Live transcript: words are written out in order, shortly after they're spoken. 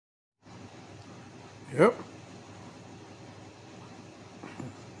Yep.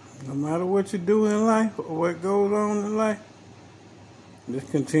 No matter what you do in life or what goes on in life,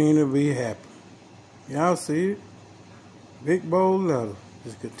 just continue to be happy. Y'all see it? Big bold letter.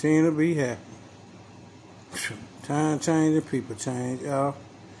 Just continue to be happy. Time changing, people change, y'all.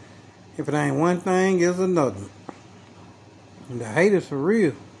 If it ain't one thing, it's another. And the haters for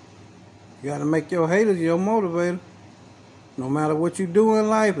real. You gotta make your haters your motivator. No matter what you do in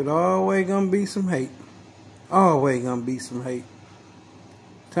life, it always gonna be some hate. Always gonna be some hate.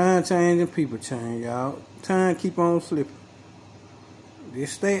 Time changing, people change, y'all. Time keep on slipping.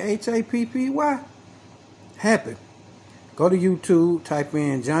 Just stay H-A-P-P-Y. Happy. Go to YouTube, type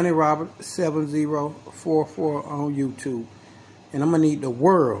in Johnny Robert 7044 on YouTube. And I'm gonna need the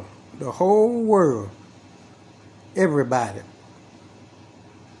world, the whole world, everybody,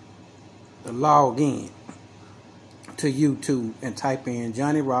 to log in to YouTube and type in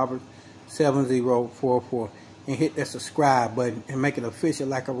Johnny Robert 7044 and hit that subscribe button and make it official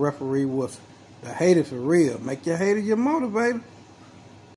like a referee whistle. The haters for real. Make your haters your motivator.